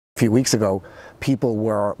few weeks ago, people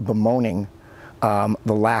were bemoaning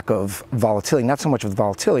the lack of volatility, not so much of the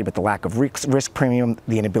volatility, but the lack of risk premium,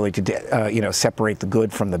 the inability to separate the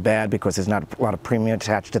good from the bad because there's not a lot of premium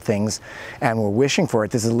attached to things, and we're wishing for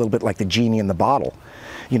it. This is a little bit like the genie in the bottle.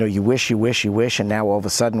 You know, you wish, and now all of a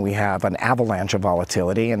sudden we have an avalanche of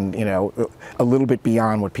volatility, and a little bit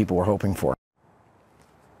beyond what people were hoping for.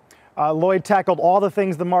 Lloyd tackled all the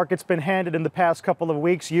things the market's been handed in the past couple of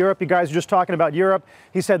weeks. Europe, you guys are just talking about Europe.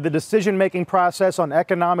 He said the decision-making process on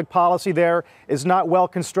economic policy there is not well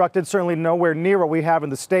constructed, certainly nowhere near what we have in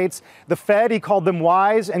the States. The Fed, he called them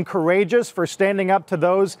wise and courageous for standing up to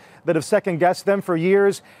those that have second-guessed them for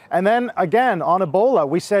years. And then, again, on Ebola,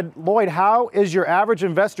 we said, Lloyd, how is your average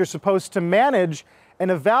investor supposed to manage and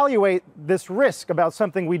evaluate this risk about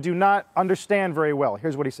something we do not understand very well?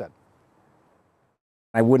 Here's what he said.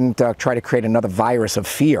 I wouldn't try to create another virus of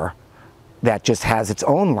fear that just has its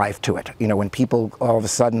own life to it. When people all of a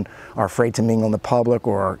sudden are afraid to mingle in the public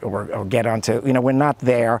or get onto, we're not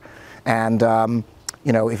there. And,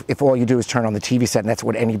 if all you do is turn on the TV set and that's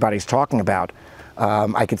what anybody's talking about,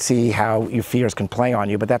 I could see how your fears can play on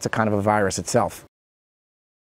you, but that's a kind of a virus itself.